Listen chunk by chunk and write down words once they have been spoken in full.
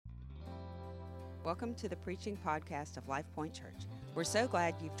Welcome to the preaching podcast of Life Point Church. We're so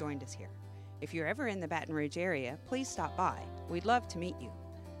glad you've joined us here. If you're ever in the Baton Rouge area, please stop by. We'd love to meet you.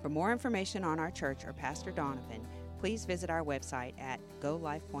 For more information on our church or Pastor Donovan, please visit our website at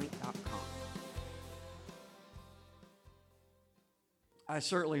golifepoint.com. I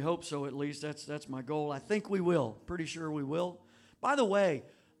certainly hope so, at least. That's my goal. I think we will. Pretty sure we will. By the way,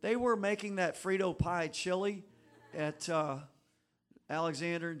 they were making that Frito pie chili at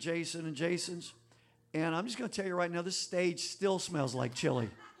Alexander and Jason and Jason's. And I'm just going to tell you right now, this stage still smells like chili.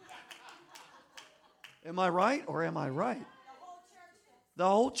 Am I right or am I right? The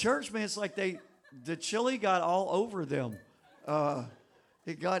whole church, man, it's like the chili got all over them.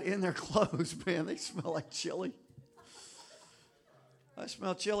 It got in their clothes, man. They smell like chili. I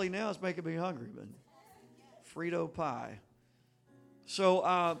smell chili now. It's making me hungry, but Frito pie.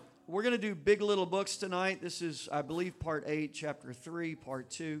 So we're going to do Big Little Books tonight. This is, I believe, part 8, chapter 3, part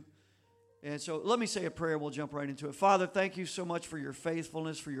 2. And so let me say a prayer. We'll jump right into it. Father, thank you so much for your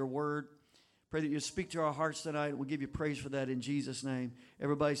faithfulness, for your word. Pray that you speak to our hearts tonight. We'll give you praise for that in Jesus' name.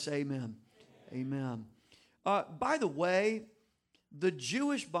 Everybody say amen. Amen. By the way, the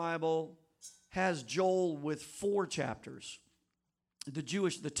Jewish Bible has Joel with 4 chapters. The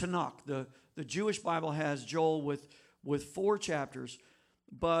Tanakh, the Jewish Bible has Joel with 4 chapters.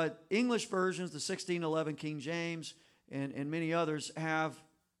 But English versions, the 1611 King James, and many others have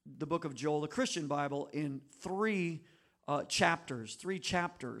the book of Joel, the Christian Bible, in 3 chapters.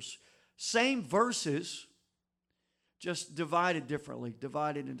 Same verses, just divided differently,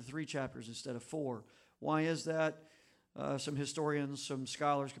 divided into 3 chapters instead of 4. Why is that? Some historians, some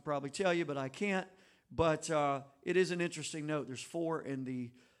scholars could probably tell you, but I can't. But it is an interesting note. There's 4 in the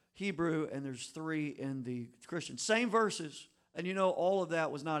Hebrew and there's 3 in the Christian. Same verses. And you know, all of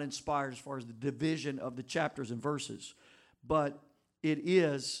that was not inspired as far as the division of the chapters and verses. But it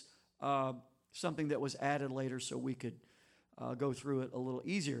is something that was added later so we could go through it a little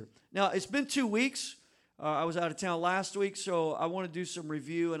easier. Now, it's been 2 weeks. I was out of town last week, so I want to do some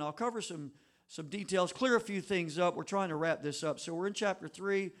review, and I'll cover some details, clear a few things up. We're trying to wrap this up. So we're in chapter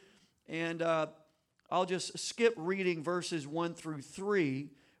 3, and I'll just skip reading verses 1 through 3,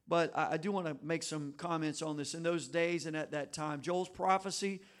 but I do want to make some comments on this. In those days and at that time, Joel's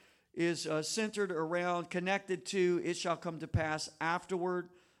prophecy is centered around, connected to, it shall come to pass afterward,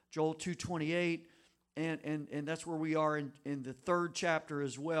 Joel 2:28, and that's where we are in the 3rd chapter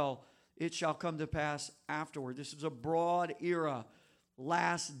as well. It shall come to pass afterward. This is a broad era,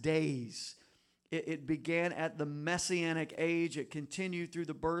 last days. It began at the Messianic age. It continued through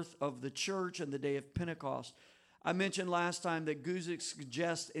the birth of the church and the day of Pentecost. I mentioned last time that Guzik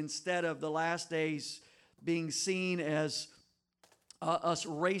suggests instead of the last days being seen as us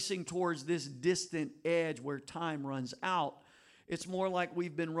racing towards this distant edge where time runs out, it's more like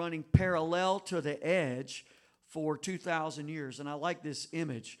we've been running parallel to the edge for 2,000 years. And I like this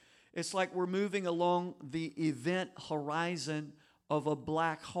image. It's like we're moving along the event horizon of a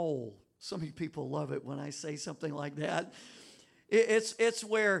black hole. Some of you people love it when I say something like that. It's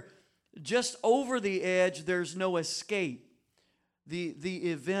where just over the edge, there's no escape. The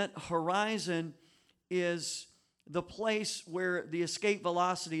event horizon is the place where the escape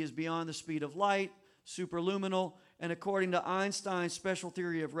velocity is beyond the speed of light, superluminal, and according to Einstein's special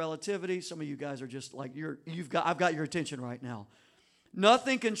theory of relativity, some of you guys are just like, I've got your attention right now.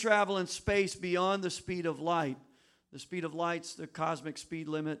 Nothing can travel in space beyond the speed of light. The speed of light's the cosmic speed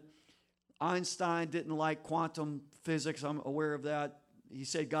limit. Einstein didn't like quantum physics. I'm aware of that. He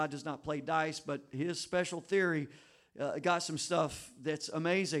said God does not play dice, but his special theory got some stuff that's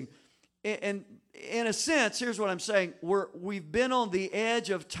amazing. And in a sense, here's what I'm saying. We've been on the edge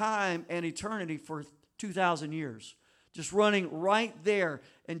of time and eternity for 2,000 years. Just running right there.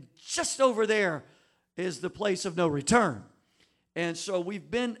 And just over there is the place of no return. And so we've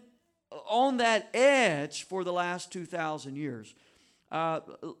been on that edge for the last 2,000 years.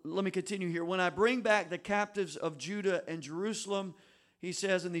 Let me continue here. When I bring back the captives of Judah and Jerusalem, he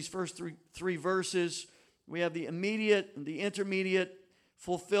says in these first three verses, we have the immediate and the intermediate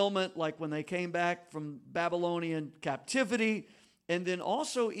fulfillment, like when they came back from Babylonian captivity, and then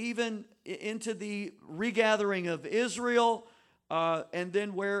also even into the regathering of Israel, and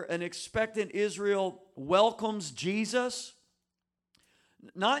then where an expectant Israel welcomes Jesus.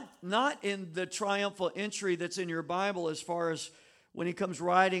 Not in the triumphal entry that's in your Bible as far as when he comes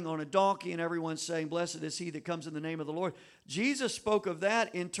riding on a donkey and everyone's saying, "Blessed is he that comes in the name of the Lord." Jesus spoke of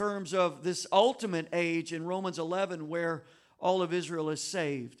that in terms of this ultimate age in Romans 11 where all of Israel is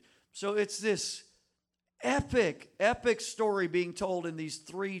saved. So it's this epic story being told in these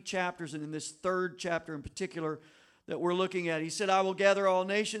 3 chapters, and in this 3rd chapter in particular that we're looking at. He said, I will gather all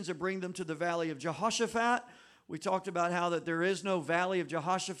nations and bring them to the valley of Jehoshaphat. We talked about how that there is no valley of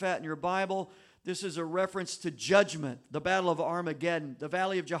Jehoshaphat in your Bible. This is a reference to judgment, the battle of Armageddon. The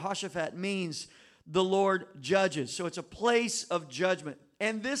valley of Jehoshaphat means the Lord judges. So it's a place of judgment.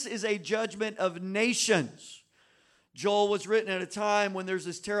 And this is a judgment of nations. Joel was written at a time when there's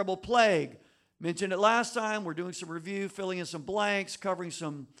this terrible plague. Mentioned it last time. We're doing some review, filling in some blanks, covering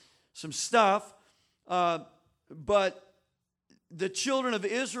some stuff. But the children of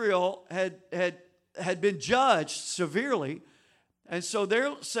Israel had been judged severely. And so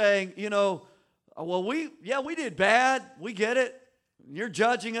they're saying, well, we did bad. We get it. You're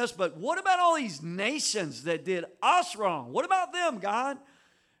judging us. But what about all these nations that did us wrong? What about them, God?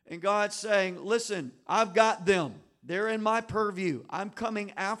 And God's saying, listen, I've got them. They're in my purview. I'm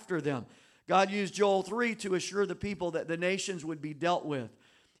coming after them. God used Joel 3 to assure the people that the nations would be dealt with.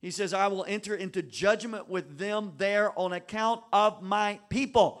 He says, I will enter into judgment with them there on account of my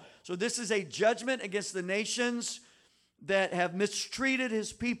people. So this is a judgment against the nations that have mistreated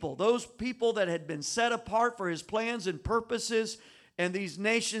his people. Those people that had been set apart for his plans and purposes, and these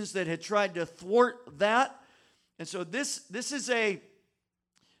nations that had tried to thwart that. And so this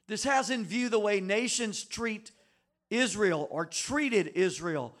has in view the way nations treat Israel or treated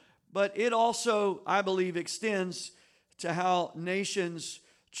Israel. But it also, I believe, extends to how nations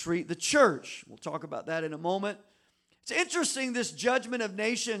treat the church. We'll talk about that in a moment. It's interesting, this judgment of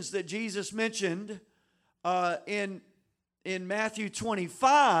nations that Jesus mentioned in Matthew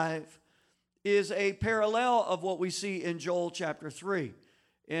 25 is a parallel of what we see in Joel chapter 3.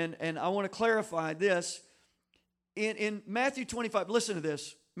 And I want to clarify this. In Matthew 25, listen to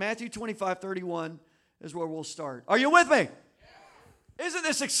this. Matthew 25:31 is where we'll start. Are you with me? Yeah. Isn't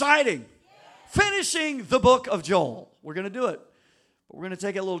this exciting? Yeah. Finishing the book of Joel. We're going to do it. But we're going to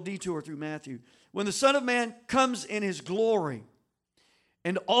take a little detour through Matthew. When the Son of Man comes in his glory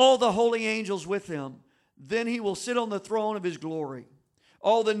and all the holy angels with him, then he will sit on the throne of his glory.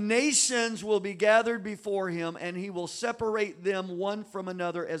 All the nations will be gathered before him, and he will separate them one from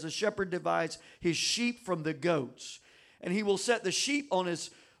another as a shepherd divides his sheep from the goats. And he will set the sheep on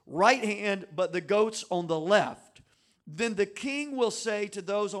his right hand, but the goats on the left. Then the king will say to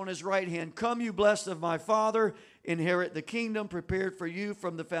those on his right hand, Come, you blessed of my Father, inherit the kingdom prepared for you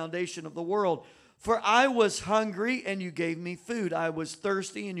from the foundation of the world. For I was hungry, and you gave me food. I was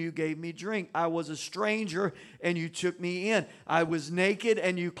thirsty, and you gave me drink. I was a stranger, and you took me in. I was naked,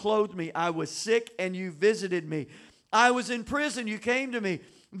 and you clothed me. I was sick, and you visited me. I was in prison, you came to me.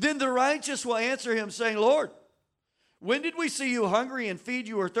 Then the righteous will answer him, saying, Lord, when did we see you hungry and feed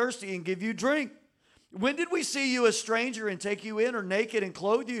you, or thirsty and give you drink? When did we see you a stranger and take you in, or naked and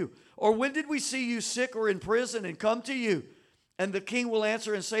clothe you? Or when did we see you sick or in prison and come to you? And the king will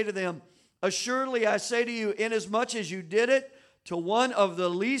answer and say to them, Assuredly I say to you, inasmuch as you did it to one of the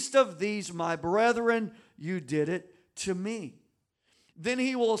least of these, my brethren, you did it to me. Then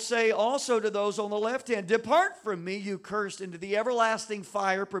he will say also to those on the left hand, Depart from me, you cursed, into the everlasting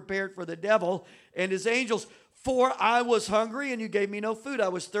fire prepared for the devil and his angels. For I was hungry, and you gave me no food. I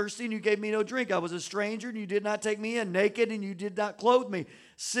was thirsty, and you gave me no drink. I was a stranger, and you did not take me in. Naked, and you did not clothe me.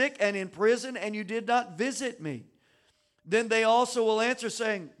 Sick and in prison, and you did not visit me. Then they also will answer,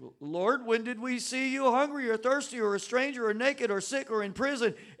 saying, Lord, when did we see you hungry or thirsty or a stranger or naked or sick or in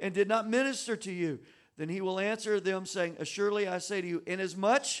prison and did not minister to you? Then he will answer them, saying, Assuredly I say to you,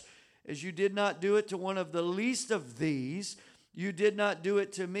 inasmuch as you did not do it to one of the least of these, you did not do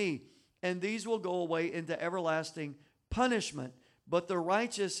it to me. And these will go away into everlasting punishment, but the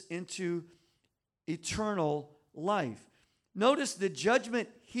righteous into eternal life. Notice the judgment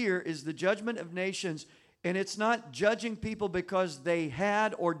here is the judgment of nations, and it's not judging people because they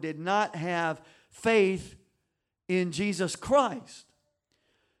had or did not have faith in Jesus Christ.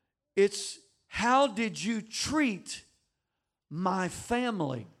 It's how did you treat my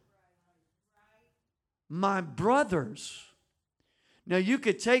family, my brothers? Now, you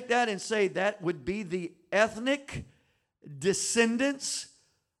could take that and say that would be the ethnic descendants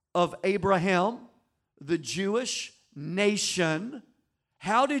of Abraham, the Jewish nation.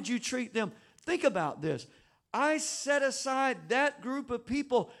 How did you treat them? Think about this. I set aside that group of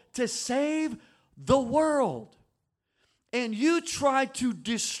people to save the world. And you tried to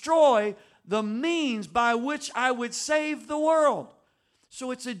destroy the means by which I would save the world.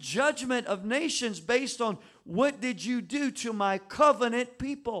 So it's a judgment of nations based on what did you do to my covenant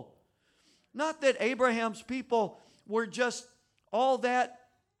people. Not that Abraham's people were just all that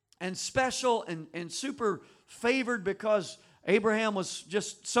and special and super favored because Abraham was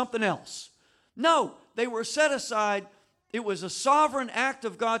just something else. No, they were set aside It was a sovereign act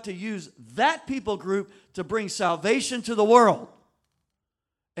of God to use that people group to bring salvation to the world.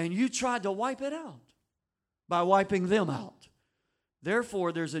 And you tried to wipe it out by wiping them out.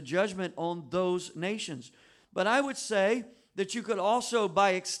 Therefore, there's a judgment on those nations. But I would say that you could also,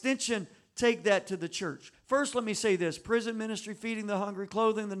 by extension, take that to the church. First, let me say this. Prison ministry, feeding the hungry,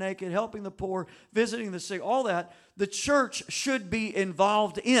 clothing the naked, helping the poor, visiting the sick, all that, the church should be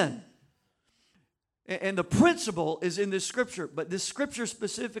involved in. And the principle is in this scripture. But this scripture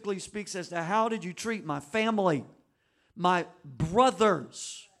specifically speaks as to how did you treat my family, my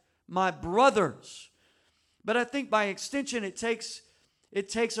brothers, my brothers. But I think by extension it takes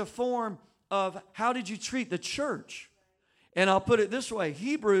a form of how did you treat the church? And I'll put it this way.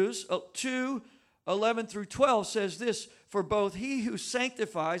 Hebrews 2:11 through 12 says this, for both he who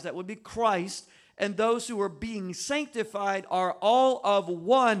sanctifies, that would be Christ, and those who are being sanctified are all of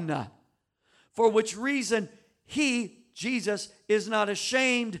one. For which reason he, Jesus, is not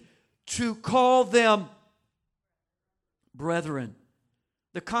ashamed to call them brethren.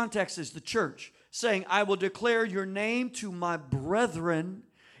 The context is the church, saying, I will declare your name to my brethren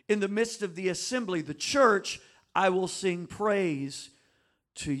in the midst of the assembly, the church. I will sing praise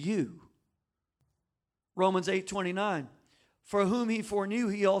to you. Romans 8:29. For whom he foreknew,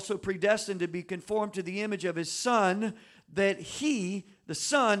 he also predestined to be conformed to the image of his Son, that he, the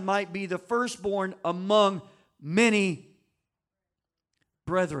Son, might be the firstborn among many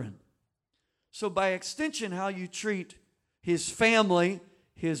brethren. So by extension, how you treat his family,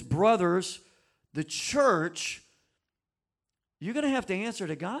 his brothers, the church, you're going to have to answer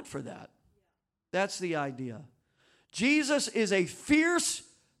to God for that. That's the idea. Jesus is a fierce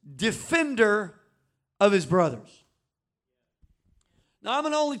defender of his brothers. Now, I'm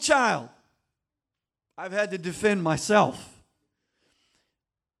an only child. I've had to defend myself.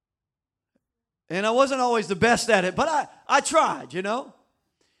 And I wasn't always the best at it, but I tried, you know.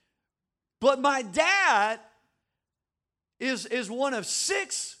 But my dad is one of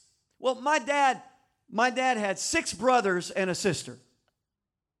six. Well, my dad had 6 brothers and a sister.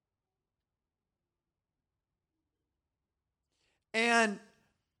 And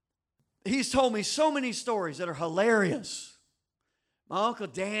he's told me so many stories that are hilarious. My Uncle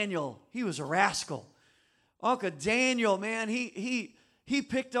Daniel, he was a rascal. Uncle Daniel, man, he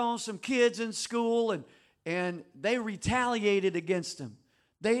picked on some kids in school and they retaliated against him.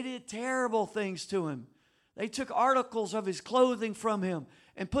 They did terrible things to him. They took articles of his clothing from him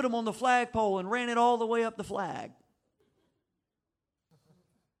and put them on the flagpole and ran it all the way up the flag.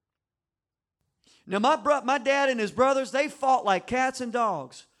 Now, my dad and his brothers, they fought like cats and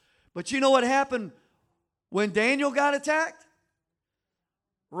dogs. But you know what happened when Daniel got attacked?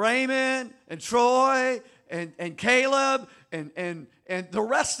 Raymond and Troy and Caleb and the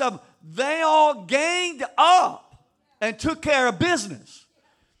rest of them, they all ganged up and took care of business.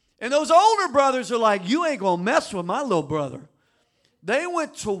 And those older brothers are like, you ain't going to mess with my little brother. They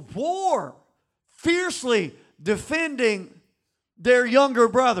went to war, fiercely defending their younger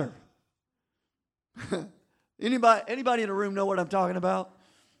brother. Anybody in the room know what I'm talking about?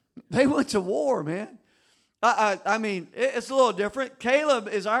 They went to war, man. I mean, it's a little different. Caleb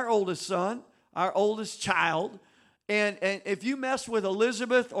is our oldest son, our oldest child. And if you mess with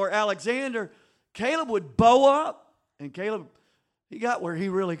Elizabeth or Alexander, Caleb would bow up. And Caleb, he got where he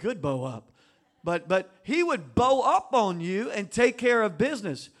really could bow up. But he would bow up on you and take care of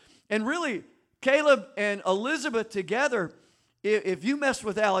business. And really, Caleb and Elizabeth together, if you messed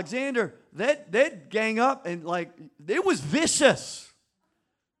with Alexander, they'd gang up and it was vicious.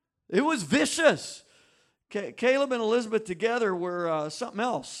 It was vicious. Caleb and Elizabeth together were something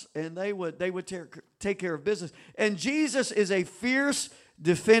else, and they would take care of business. And Jesus is a fierce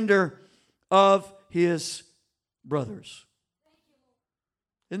defender of his brothers.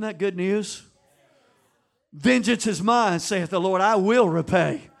 Isn't that good news? Vengeance is mine, saith the Lord, I will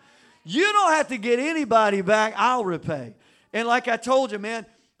repay. You don't have to get anybody back, I'll repay. And like I told you, man,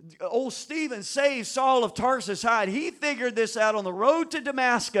 old Stephen saved Saul of Tarsus hide. He figured this out on the road to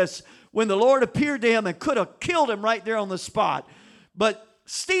Damascus when the Lord appeared to him and could have killed him right there on the spot. But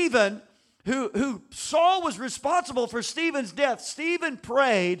Stephen, who Saul was responsible for Stephen's death, Stephen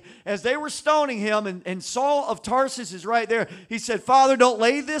prayed as they were stoning him, and Saul of Tarsus is right there. He said, Father, don't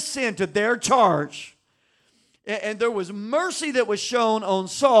lay this sin to their charge. And there was mercy that was shown on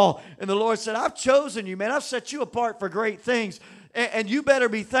Saul. And the Lord said, I've chosen you, man. I've set you apart for great things. And you better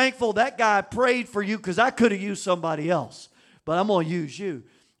be thankful that guy prayed for you, because I could have used somebody else. But I'm going to use you.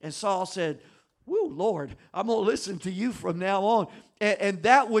 And Saul said, woo, Lord, I'm going to listen to you from now on. And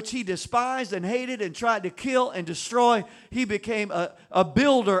that which he despised and hated and tried to kill and destroy, he became a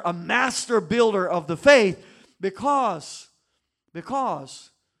builder, a master builder of the faith. because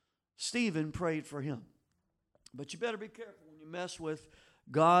Stephen prayed for him. But you better be careful when you mess with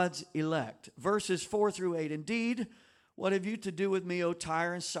God's elect. Verses 4 through 8. Indeed, what have you to do with me, O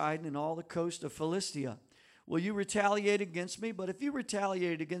Tyre and Sidon, and all the coast of Philistia? Will you retaliate against me? But if you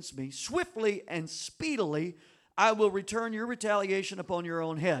retaliate against me, swiftly and speedily I will return your retaliation upon your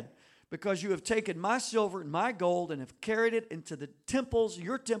own head, because you have taken my silver and my gold and have carried it into the temples,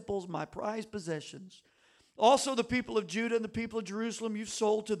 your temples, my prized possessions. Also the people of Judah and the people of Jerusalem you've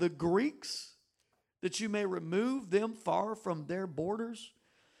sold to the Greeks, that you may remove them far from their borders.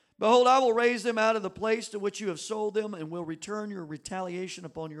 Behold, I will raise them out of the place to which you have sold them, and will return your retaliation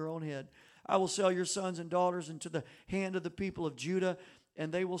upon your own head. I will sell your sons and daughters into the hand of the people of Judah,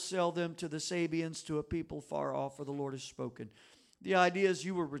 and they will sell them to the Sabeans, to a people far off, for the Lord has spoken. The idea is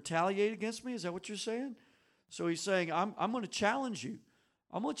you will retaliate against me? Is that what you're saying? So he's saying, I'm going to challenge you.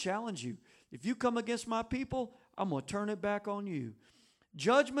 I'm going to challenge you. If you come against my people, I'm going to turn it back on you.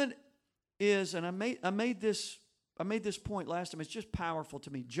 Judgment is, and I made this point last time, it's just powerful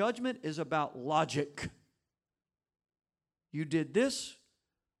to me. Judgment is about logic. You did this,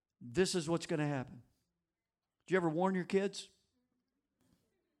 this is what's going to happen. Did you ever warn your kids?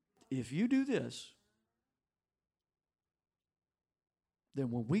 If you do this,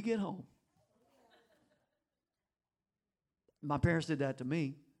 then when we get home, my parents did that to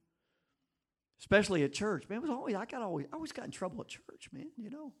me, especially at church. Man, I always got in trouble at church, man, you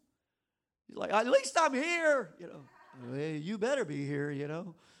know. He's like, at least I'm here, you know. Hey, you better be here, you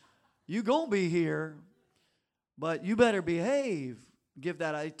know. You gonna be here, but you better behave. Give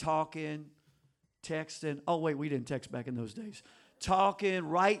that talking, texting. Oh, wait, we didn't text back in those days. Talking,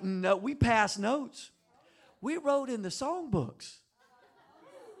 writing notes. We passed notes. We wrote in the songbooks.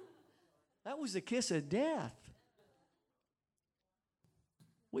 That was the kiss of death.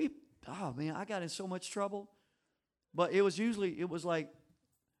 Oh man, I got in so much trouble. But it was like,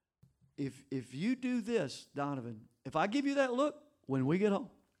 if you do this, Donovan, if I give you that look when we get home,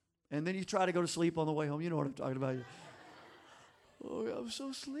 and then you try to go to sleep on the way home, you know what I'm talking about. Oh, I'm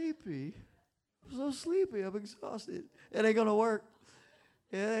so sleepy. I'm exhausted. It ain't going to work.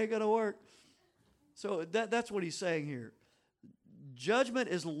 It ain't going to work. So that's what he's saying here. Judgment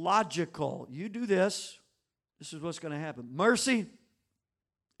is logical. You do this, this is what's going to happen. Mercy,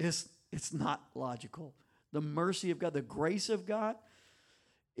 it's not logical. The mercy of God, the grace of God,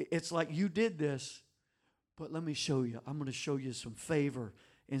 it's like you did this, but let me show you. I'm going to show you some favor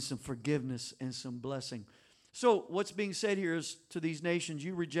and some forgiveness and some blessing. So what's being said here is, to these nations,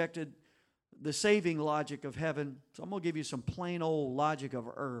 you rejected the saving logic of heaven. So I'm going to give you some plain old logic of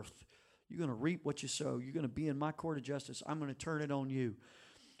earth. You're going to reap what you sow. You're going to be in my court of justice. I'm going to turn it on you.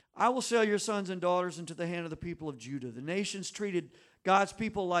 I will sell your sons and daughters into the hand of the people of Judah. The nations treated God's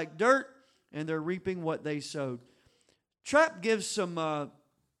people like dirt, and they're reaping what they sowed. Trapp gives some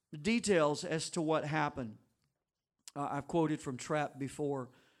details as to what happened. I've quoted from Trapp before.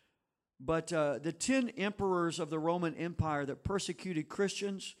 But the 10 emperors of the Roman Empire that persecuted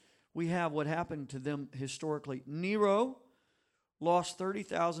Christians, we have what happened to them historically. Nero lost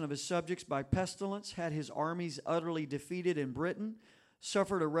 30,000 of his subjects by pestilence, had his armies utterly defeated in Britain,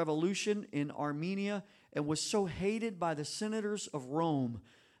 suffered a revolution in Armenia, and was so hated by the senators of Rome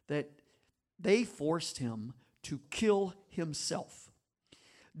that they forced him to kill himself.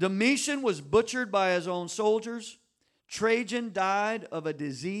 Domitian was butchered by his own soldiers. Trajan died of a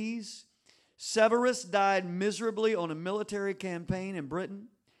disease. Severus died miserably on a military campaign in Britain.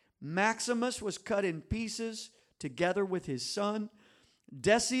 Maximus was cut in pieces together with his son.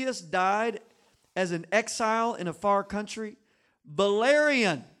 Decius died as an exile in a far country.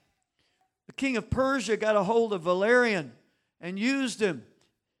 Valerian, the king of Persia, got a hold of Valerian and used him,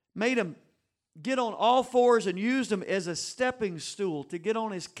 made him get on all fours and used him as a stepping stool to get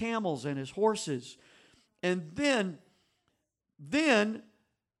on his camels and his horses. And then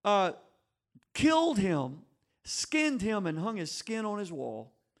killed him, skinned him, and hung his skin on his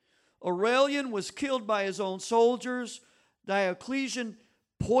wall. Aurelian was killed by his own soldiers. Diocletian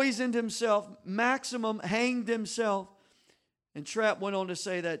poisoned himself. Maximum hanged himself. And Trapp went on to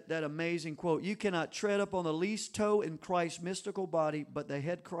say that amazing quote, "You cannot tread up on the least toe in Christ's mystical body, but the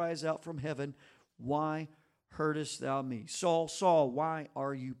head cries out from heaven, 'Why hurtest thou me?' Saul, Saul, why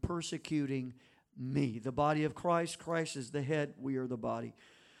are you persecuting me?" The body of Christ. Christ is the head. We are the body.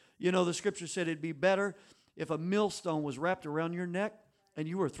 You know, the scripture said it'd be better if a millstone was wrapped around your neck and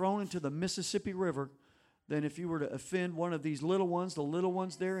you were thrown into the Mississippi River than if you were to offend one of these little ones. The little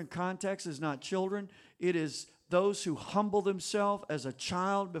ones there in context is not children. It is those who humble themselves as a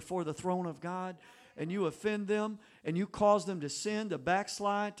child before the throne of God and you offend them and you cause them to sin, to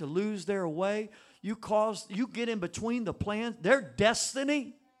backslide, to lose their way, you get in between the plans, their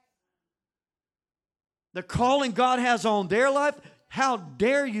destiny, the calling God has on their life, how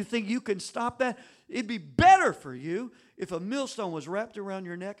dare you think you can stop that? It'd be better for you if a millstone was wrapped around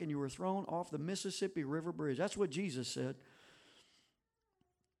your neck and you were thrown off the Mississippi River Bridge. That's what Jesus said.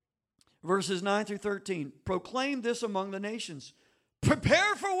 Verses 9 through 13. Proclaim this among the nations.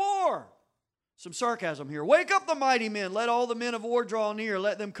 Prepare for war. Some sarcasm here. Wake up the mighty men. Let all the men of war draw near.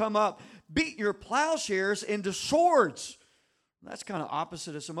 Let them come up. Beat your plowshares into swords. That's kind of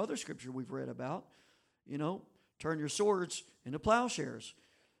opposite of some other scripture we've read about. You know, turn your swords into plowshares.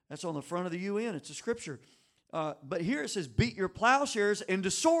 That's on the front of the UN. It's a scripture. But here it says, beat your plowshares into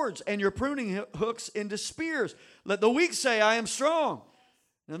swords and your pruning hooks into spears. Let the weak say, I am strong.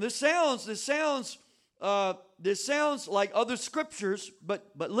 Now this sounds like other scriptures,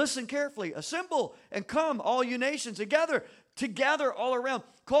 but listen carefully. Assemble and come, all you nations, together all around.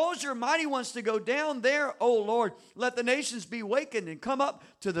 Cause your mighty ones to go down there, O Lord. Let the nations be wakened and come up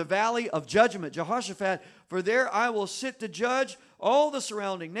to the valley of judgment. Jehoshaphat, for there I will sit to judge all the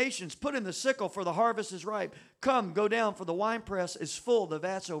surrounding nations. Put in the sickle, for the harvest is ripe. Come, go down, for the winepress is full, the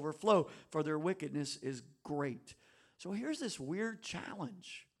vats overflow, for their wickedness is great. So here's this weird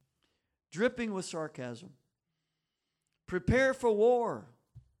challenge, dripping with sarcasm. Prepare for war.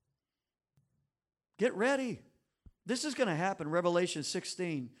 Get ready. This is going to happen. Revelation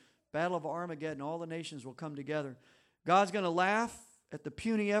 16, Battle of Armageddon. All the nations will come together. God's going to laugh at the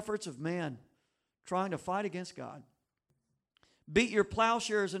puny efforts of man trying to fight against God. Beat your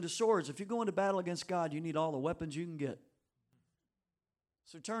plowshares into swords. If you're going to battle against God, you need all the weapons you can get.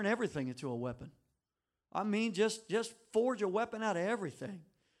 So turn everything into a weapon. I mean, just forge a weapon out of everything.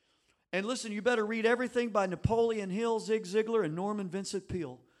 And listen, you better read everything by Napoleon Hill, Zig Ziglar, and Norman Vincent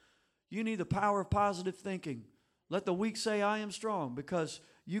Peale. You need the power of positive thinking. Let the weak say, I am strong, because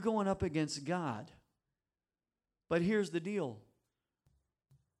you're going up against God. But here's the deal.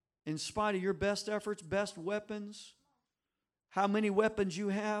 In spite of your best efforts, best weapons, how many weapons you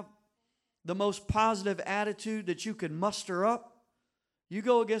have, the most positive attitude that you can muster up, you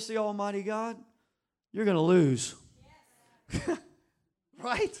go against the Almighty God, you're going to lose. Yes.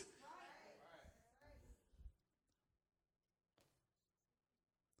 Right?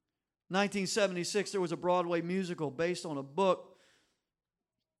 1976, there was a Broadway musical based on a book,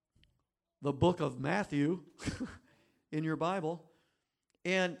 the book of Matthew, in your Bible.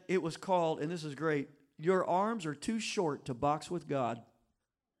 And it was called, and this is great, Your Arms Are Too Short to Box with God.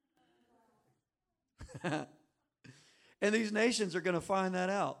 And these nations are going to find that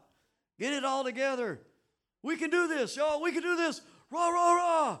out. Get it all together. We can do this, y'all. We can do this. Rah, rah,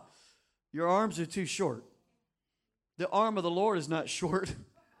 rah. Your arms are too short. The arm of the Lord is not short,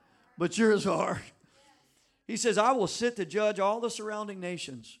 but yours are. He says, I will sit to judge all the surrounding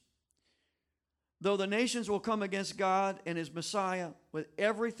nations. Though the nations will come against God and His Messiah with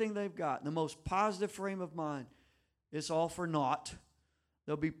everything they've got, the most positive frame of mind, it's all for naught.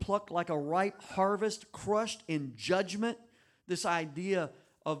 They'll be plucked like a ripe harvest, crushed in judgment. This idea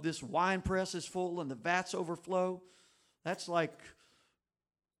of this wine press is full and the vats overflow, that's like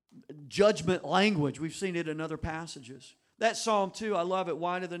judgment language. We've seen it in other passages. That Psalm 2, I love it.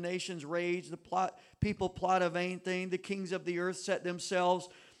 Why do the nations rage? People plot a vain thing. The kings of the earth set themselves,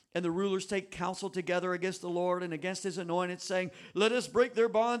 and the rulers take counsel together against the Lord and against His anointed, saying, let us break their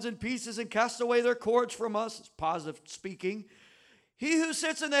bonds in pieces and cast away their cords from us. It's positive speaking. He who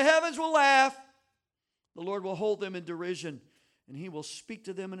sits in the heavens will laugh. The Lord will hold them in derision, and He will speak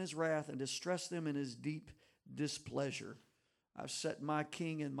to them in His wrath and distress them in His deep displeasure. I've set my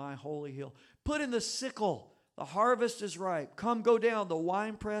king in my holy hill. Put in the sickle. The harvest is ripe. Come, go down. The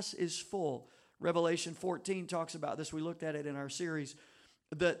winepress is full. Revelation 14 talks about this. We looked at it in our series.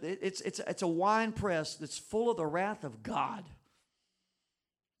 It's a winepress that's full of the wrath of God.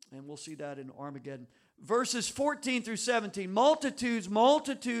 And we'll see that in Armageddon. Verses 14 through 17.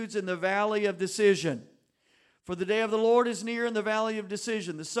 Multitudes in the valley of decision. For the day of the Lord is near in the valley of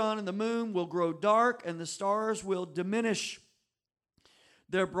decision. The sun and the moon will grow dark, and the stars will diminish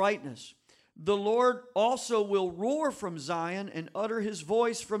their brightness. The Lord also will roar from Zion and utter His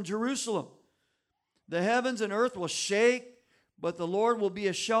voice from Jerusalem. The heavens and earth will shake, but the Lord will be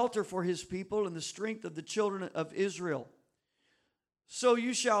a shelter for His people and the strength of the children of Israel. So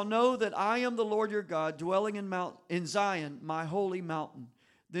you shall know that I am the Lord your God, dwelling in Zion, my holy mountain.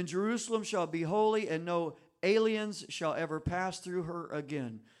 Then Jerusalem shall be holy, and no aliens shall ever pass through her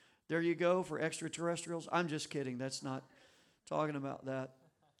again. There you go for extraterrestrials. I'm just kidding. That's not talking about that.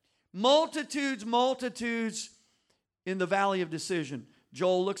 Multitudes in the valley of decision.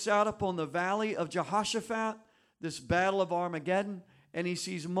 Joel looks out upon the valley of Jehoshaphat, this battle of Armageddon, and he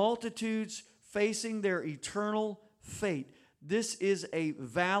sees multitudes facing their eternal fate. This is a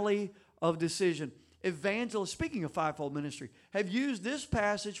valley of decision. Evangelists, speaking of fivefold ministry, have used this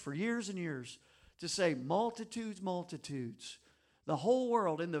passage for years and years to say multitudes, multitudes. The whole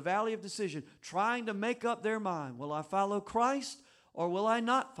world in the valley of decision, trying to make up their mind. Will I follow Christ or will I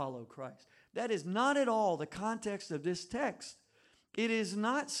not follow Christ? That is not at all the context of this text. It is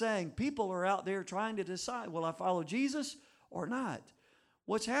not saying people are out there trying to decide, will I follow Jesus or not?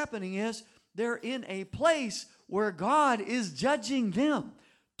 What's happening is they're in a place where God is judging them.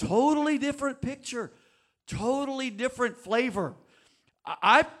 Totally different picture. Totally different flavor.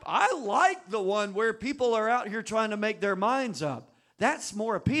 I like the one where people are out here trying to make their minds up. That's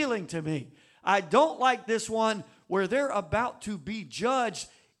more appealing to me. I don't like this one where they're about to be judged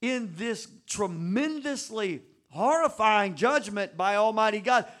in this tremendously horrifying judgment by Almighty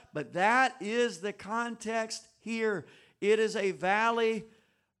God. But that is the context here. It is a valley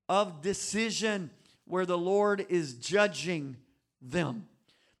of decision where the Lord is judging them.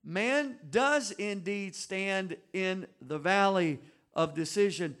 Man does indeed stand in the valley of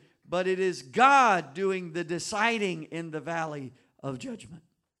decision, but it is God doing the deciding in the valley of judgment.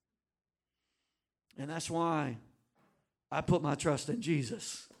 And that's why I put my trust in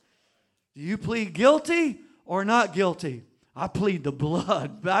Jesus. Do you plead guilty or not guilty? I plead the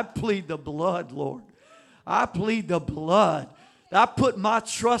blood. I plead the blood, Lord. I plead the blood. I put my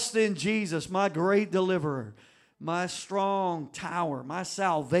trust in Jesus, my great deliverer, my strong tower, my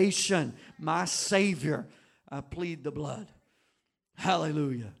salvation, my Savior. I plead the blood.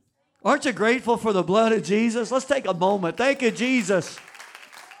 Hallelujah. Aren't you grateful for the blood of Jesus? Let's take a moment. Thank you, Jesus,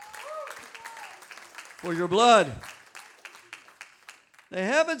 for your blood. The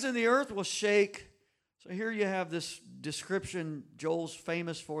heavens and the earth will shake. So here you have this description Joel's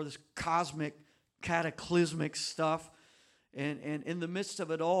famous for, this cosmic, cataclysmic stuff. And in the midst of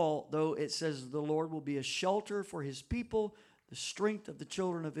it all, though, it says the Lord will be a shelter for his people, the strength of the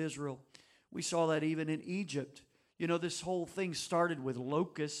children of Israel. We saw that even in Egypt. You know, this whole thing started with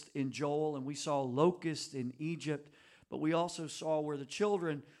locust in Joel, and we saw locust in Egypt. But we also saw where the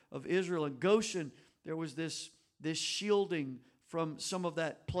children of Israel in Goshen, there was this shielding from some of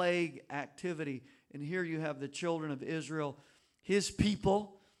that plague activity. And here you have the children of Israel, his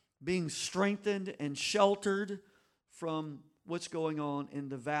people, being strengthened and sheltered from what's going on in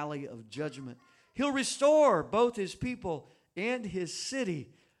the valley of judgment. He'll restore both his people and his city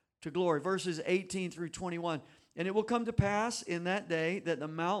to glory. Verses 18 through 21. And it will come to pass in that day that the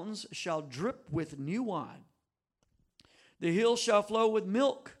mountains shall drip with new wine. The hills shall flow with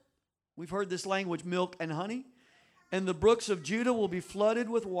milk. We've heard this language, milk and honey. And the brooks of Judah will be flooded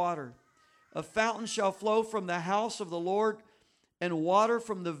with water. A fountain shall flow from the house of the Lord, and water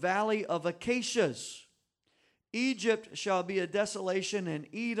from the valley of acacias. Egypt shall be a desolation, and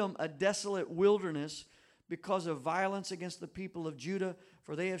Edom a desolate wilderness, because of violence against the people of Judah,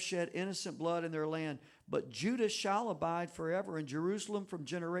 for they have shed innocent blood in their land. But Judah shall abide forever, and Jerusalem from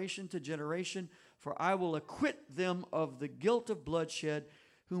generation to generation, for I will acquit them of the guilt of bloodshed,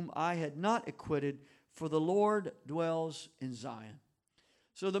 whom I had not acquitted, for the Lord dwells in Zion.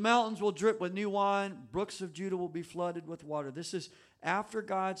 So the mountains will drip with new wine, brooks of Judah will be flooded with water. This is after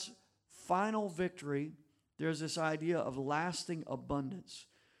God's final victory. There's this idea of lasting abundance.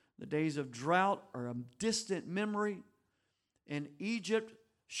 The days of drought are a distant memory, and Egypt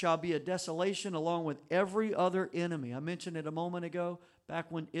shall be a desolation along with every other enemy. I mentioned it a moment ago,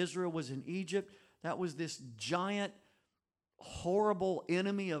 back when Israel was in Egypt. That was this giant, horrible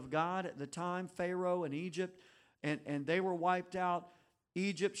enemy of God at the time, Pharaoh and Egypt, and they were wiped out.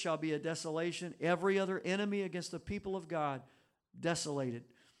 Egypt shall be a desolation. Every other enemy against the people of God, desolated.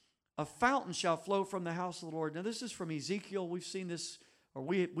 A fountain shall flow from the house of the Lord. Now, this is from Ezekiel. We've seen this, or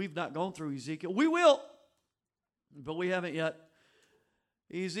we've not gone through Ezekiel. We will, but we haven't yet.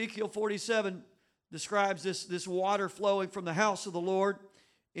 Ezekiel 47 describes this water flowing from the house of the Lord.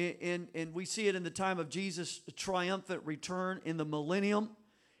 And we see it in the time of Jesus' triumphant return in the millennium.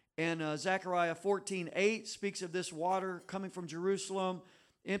 And Zechariah 14:8 speaks of this water coming from Jerusalem,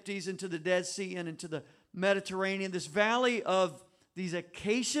 empties into the Dead Sea and into the Mediterranean. This valley of these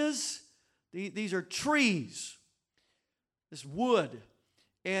acacias, these are trees, this wood.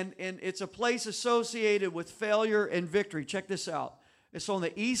 And it's a place associated with failure and victory. Check this out. It's on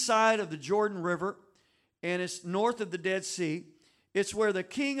the east side of the Jordan River, and it's north of the Dead Sea. It's where the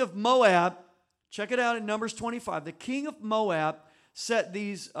king of Moab, check it out in Numbers 25, the king of Moab set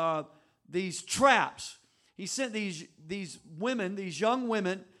these traps. He sent these women, these young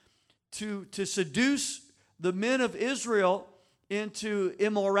women, to seduce the men of Israel into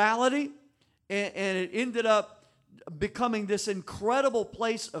immorality, and it ended up becoming this incredible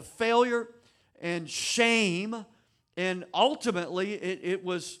place of failure and shame. And ultimately, it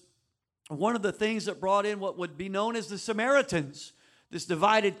was one of the things that brought in what would be known as the Samaritans, this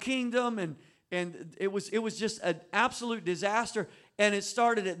divided kingdom, and it was just an absolute disaster. And it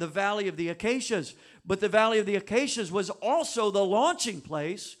started at the Valley of the Acacias. But the Valley of the Acacias was also the launching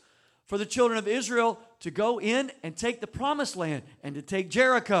place for the children of Israel to go in and take the Promised Land and to take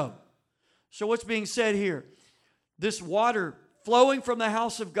Jericho. So what's being said here? This water flowing from the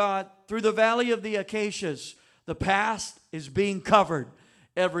house of God through the Valley of the Acacias, the past is being covered.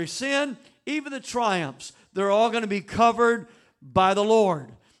 Every sin, even the triumphs, they're all going to be covered by the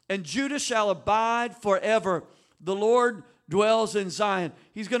Lord. And Judah shall abide forever. The Lord dwells in Zion.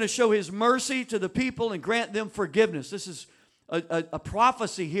 He's going to show His mercy to the people and grant them forgiveness. This is a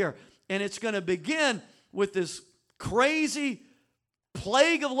prophecy here. And it's going to begin with this crazy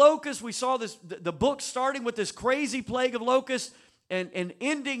plague of locusts. We saw this, the book starting with this crazy plague of locusts and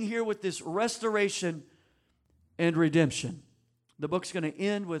ending here with this restoration and redemption. The book's going to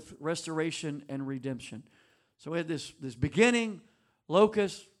end with restoration and redemption. So we had this beginning,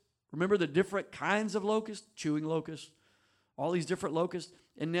 locusts. Remember the different kinds of locusts? Chewing locusts, all these different locusts.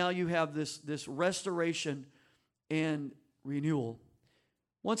 And now you have this restoration and renewal.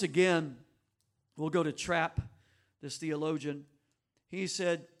 Once again, we'll go to Trapp, this theologian. He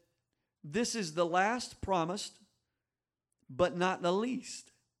said, this is the last promised, but not the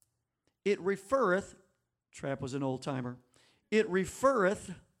least. It referreth, Trapp was an old timer, it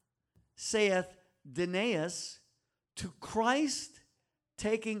referreth, saith Danaeus, to Christ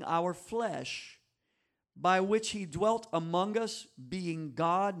taking our flesh, by which He dwelt among us, being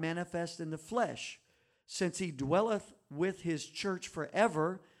God manifest in the flesh, since He dwelleth with His church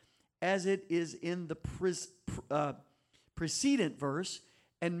forever, as it is in the precedent verse,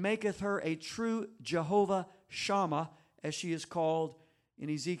 and maketh her a true Jehovah Shammah, as she is called in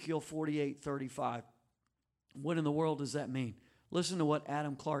Ezekiel 48:35. What in the world does that mean? Listen to what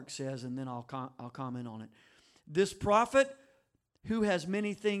Adam Clark says, and then I'll comment on it. This prophet, who has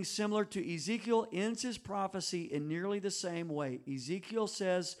many things similar to Ezekiel, ends his prophecy in nearly the same way. Ezekiel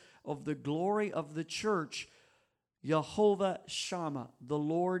says of the glory of the church, Jehovah Shammah, the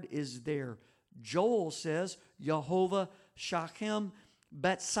Lord is there. Joel says, Jehovah Shachem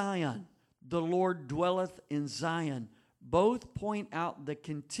Betzion, the Lord dwelleth in Zion. Both point out the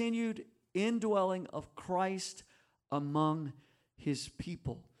continued indwelling of Christ among His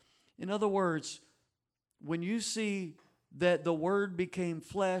people. In other words, when you see that the Word became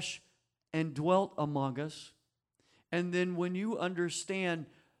flesh and dwelt among us, and then when you understand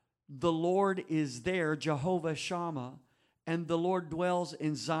the Lord is there, Jehovah Shammah, and the Lord dwells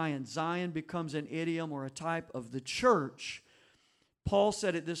in Zion. Zion becomes an idiom or a type of the church. Paul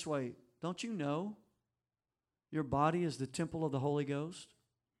said it this way, don't you know your body is the temple of the Holy Ghost?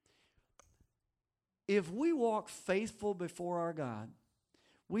 If we walk faithful before our God,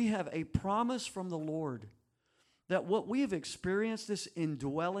 we have a promise from the Lord that what we have experienced, this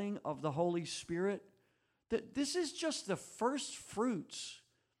indwelling of the Holy Spirit, that this is just the first fruits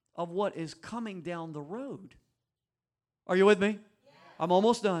of what is coming down the road. Are you with me? Yeah. I'm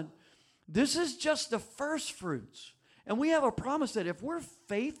almost done. This is just the first fruits. And we have a promise that if we're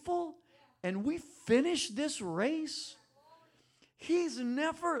faithful and we finish this race, He's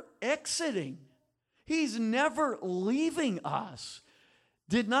never exiting. He's never leaving us.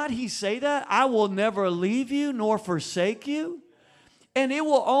 Did not He say that? I will never leave you nor forsake you. And it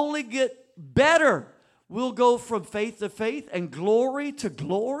will only get better. We'll go from faith to faith and glory to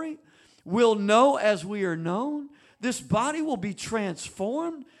glory. We'll know as we are known. This body will be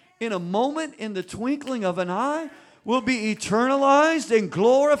transformed in a moment, in the twinkling of an eye. We'll be eternalized and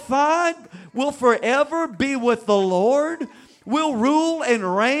glorified. We'll forever be with the Lord. We'll rule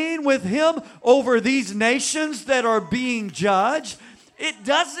and reign with Him over these nations that are being judged. It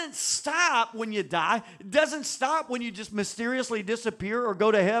doesn't stop when you die. It doesn't stop when you just mysteriously disappear or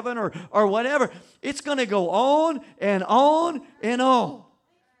go to heaven or whatever. It's going to go on and on and on.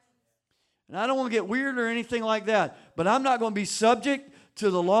 And I don't want to get weird or anything like that, but I'm not going to be subject to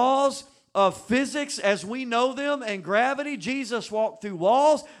the laws of physics as we know them and gravity. Jesus walked through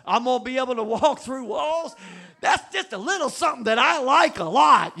walls. I'm going to be able to walk through walls. That's just a little something that I like a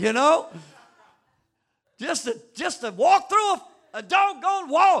lot, you know. Just to walk through a doggone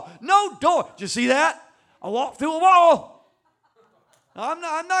wall. No door. Did you see that? I walked through a wall. I'm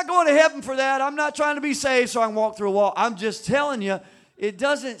not going to heaven for that. I'm not trying to be saved so I can walk through a wall. I'm just telling you, it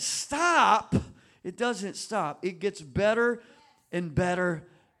doesn't stop. It doesn't stop. It gets better and better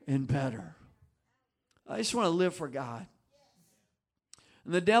and better. I just want to live for God.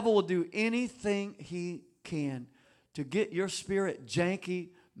 And the devil will do anything he can to get your spirit janky,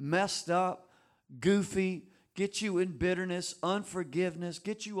 messed up, goofy, get you in bitterness, unforgiveness,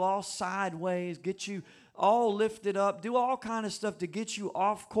 get you all sideways, get you all lifted up, do all kind of stuff to get you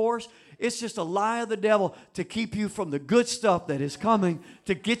off course. It's just a lie of the devil to keep you from the good stuff that is coming,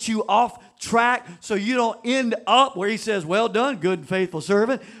 to get you off track so you don't end up where he says, well done, good and faithful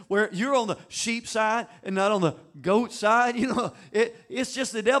servant, where you're on the sheep side and not on the goat side. You know, it's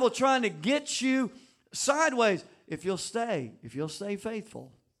just the devil trying to get you sideways. If you'll stay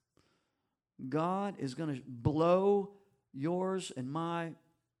faithful, God is going to blow yours and mine.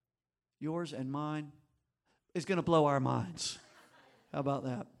 Is going to blow our minds. How about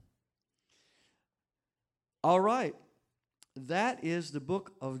that? All right. That is the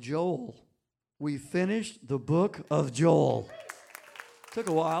book of Joel. We finished the book of Joel. Took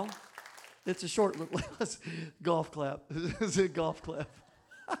a while. It's a short golf clap. It's a golf clap.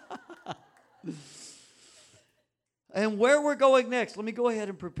 And where we're going next, let me go ahead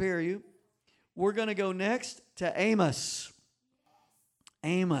and prepare you. We're going to go next to Amos.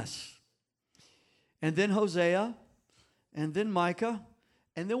 Amos. And then Hosea, and then Micah,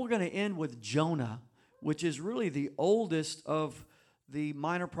 and then we're going to end with Jonah, which is really the oldest of the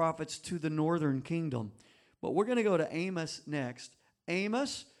minor prophets to the northern kingdom. But we're going to go to Amos next.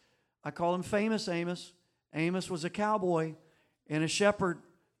 Amos, I call him Famous Amos. Amos was a cowboy and a shepherd,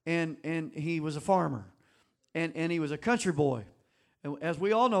 and he was a farmer, and he was a country boy. And as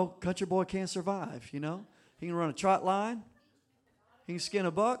we all know, country boy can't survive, you know. He can run a trot line. He can skin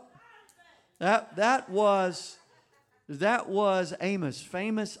a buck. That was Amos,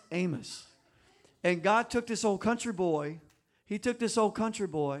 Famous Amos. And God took this old country boy,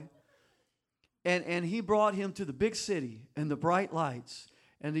 and he brought him to the big city and the bright lights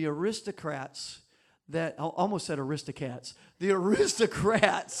and the aristocrats that, I almost said aristocrats, the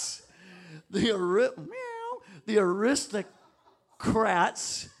aristocrats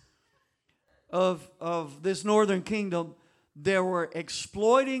of this northern kingdom. They were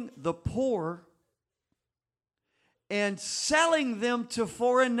exploiting the poor and selling them to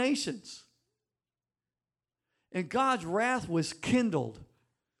foreign nations. And God's wrath was kindled.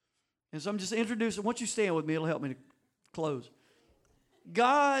 And so I'm just introducing, once you stand with me, it'll help me to close.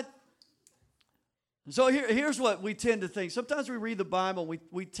 God, so here's what we tend to think. Sometimes we read the Bible,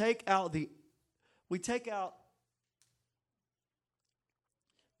 we take out the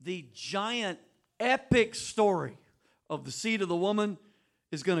giant epic story of the seed of the woman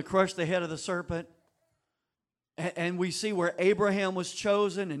is going to crush the head of the serpent. And we see where Abraham was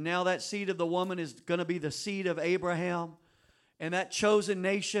chosen, and now that seed of the woman is going to be the seed of Abraham. And that chosen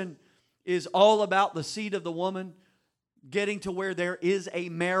nation is all about the seed of the woman getting to where there is a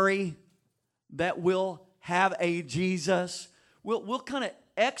Mary that will have a Jesus. We'll kind of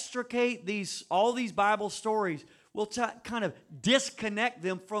extricate all these Bible stories. We'll kind of disconnect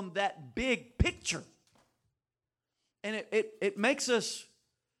them from that big picture. And it makes us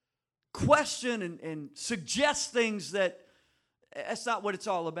question and suggest things that's not what it's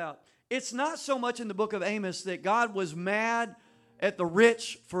all about. It's not so much in the book of Amos that God was mad at the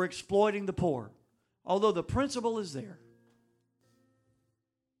rich for exploiting the poor, although the principle is there.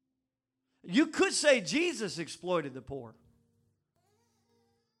 You could say Jesus exploited the poor.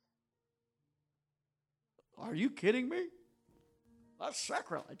 Are you kidding me? That's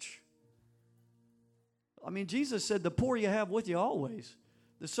sacrilege. I mean, Jesus said, the poor you have with you always.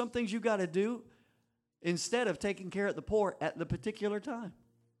 There's some things you got to do instead of taking care of the poor at the particular time.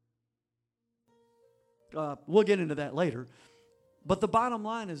 We'll get into that later. But the bottom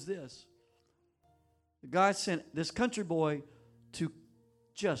line is this. God sent this country boy to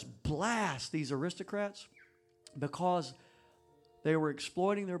just blast these aristocrats because they were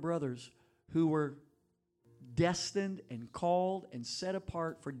exploiting their brothers who were destined and called and set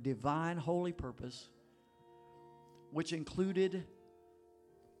apart for divine holy purpose, which included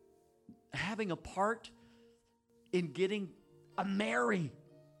having a part in getting a Mary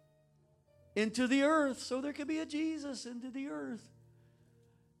into the earth so there could be a Jesus into the earth.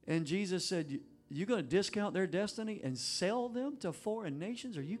 And Jesus said, you're going to discount their destiny and sell them to foreign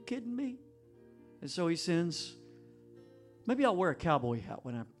nations? Are you kidding me? And so he sends, maybe I'll wear a cowboy hat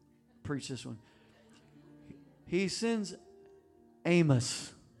when I preach this one. He sends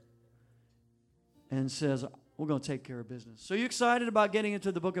Amos and says, we're going to take care of business. So you excited about getting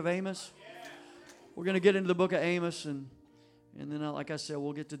into the book of Amos? Yeah. We're going to get into the book of Amos, and then, like I said,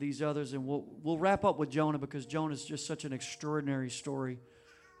 we'll get to these others, and we'll wrap up with Jonah because Jonah is just such an extraordinary story.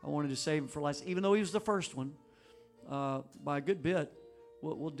 I wanted to save him for last, even though he was the first one. By a good bit,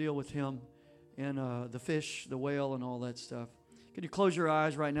 we'll deal with him and the fish, the whale, and all that stuff. Can you close your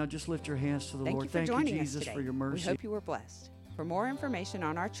eyes right now? Just lift your hands to the Thank Lord. you for Thank you, joining us Jesus, today. for your mercy. We hope you were blessed. For more information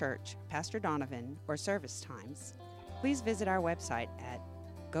on our church, Pastor Donovan, or service times, please visit our website at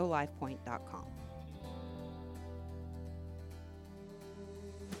golifepoint.com.